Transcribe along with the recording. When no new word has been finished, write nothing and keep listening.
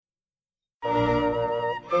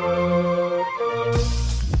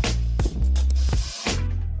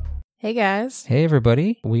Hey guys. Hey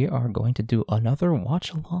everybody, we are going to do another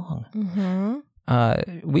watch along.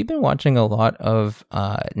 We've been watching a lot of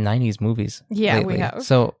 90s movies lately. We have.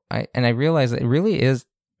 So I realize that it really is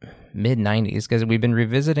mid 90s because we've been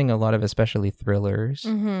revisiting a lot of especially thrillers.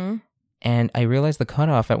 And I realized the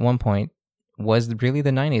cutoff at one point was really the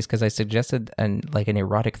 90s because I suggested an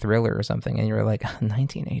erotic thriller or something, and you were like,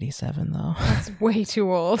 1987 though. That's way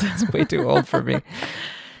too old. It's way too old for me.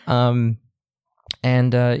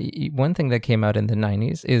 And one thing that came out in the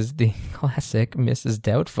 90s is the classic Mrs.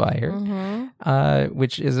 Doubtfire,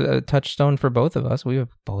 which is a touchstone for both of us. We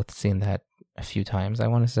have both seen that a few times, I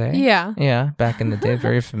want to say. Yeah. Yeah, back in the day,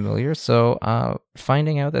 very familiar. So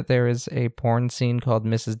finding out that there is a porn scene called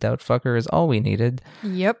Mrs. Doubtfucker is all we needed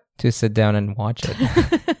to sit down and watch it.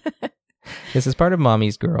 This is part of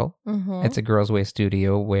Mommy's Girl. It's a Girls' Way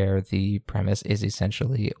studio where the premise is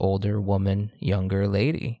essentially older woman, younger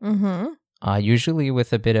lady. Usually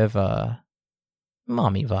with a bit of a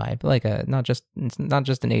mommy vibe, like it's not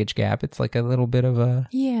just an age gap. It's like a little bit of a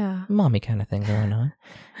mommy kind of thing going on.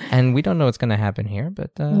 And we don't know what's going to happen here,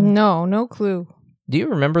 but no clue. Do you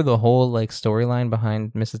remember the whole storyline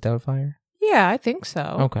behind Mrs. Doubtfire? Yeah, I think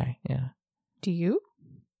so. Okay, yeah. Do you?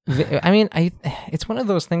 I mean, it's one of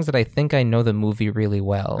those things that I think I know the movie really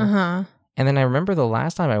well. And then I remember the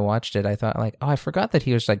last time I watched it, I thought I forgot that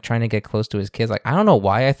he was trying to get close to his kids. I don't know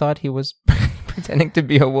why I thought he was pretending to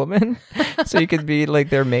be a woman so he could be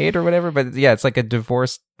their maid or whatever. But yeah, it's like a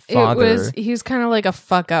divorced father. He's kind of like a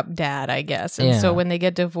fuck up dad, I guess. And so when they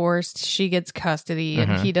get divorced, she gets custody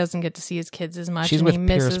and he doesn't get to see his kids as much. She's and with he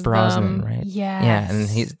Pierce misses Brosnan, them. right? Yes. Yeah,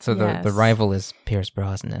 and the rival is Pierce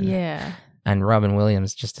Brosnan. Yeah. And Robin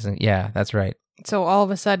Williams just isn't. Yeah, that's right. So all of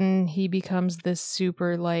a sudden he becomes this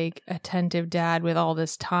super attentive dad with all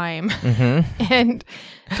this time and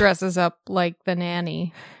dresses up like the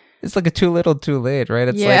nanny. It's like a too little too late, right?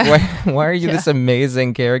 It's why are you this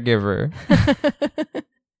amazing caregiver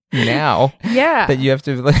now? Yeah. That you have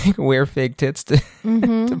to wear fake tits to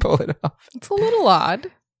pull it off. It's a little odd.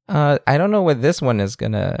 I don't know what this one is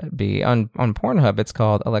gonna be. On Pornhub, it's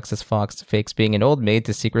called Alexis Fox fakes being an old maid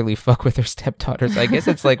to secretly fuck with her stepdaughters. I guess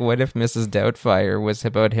it's what if Mrs. Doubtfire was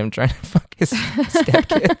about him trying to fuck his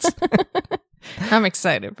stepkids? I'm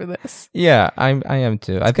excited for this. Yeah, I am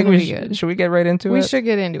too. I think should we get right into it? We should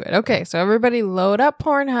get into it. Okay, so everybody load up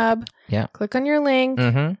Pornhub. Yeah. Click on your link.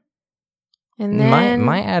 And then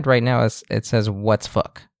my ad right now it says what's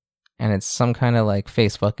fuck, and it's some kind of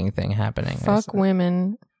face fucking thing happening. Fuck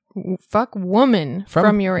women. Fuck woman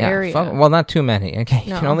from your area. Well, not too many. Okay,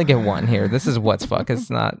 you can only get one here. This is what's fuck. It's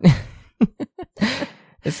not.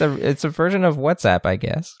 It's a version of WhatsApp, I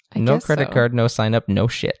guess. No credit card, no sign up, no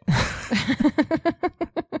shit.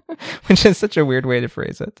 Which is such a weird way to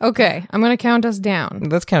phrase it. Okay, I'm gonna count us down.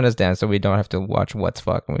 Let's count us down so we don't have to watch what's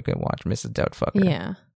fuck and we can watch Mrs. Doubtfucker. Yeah.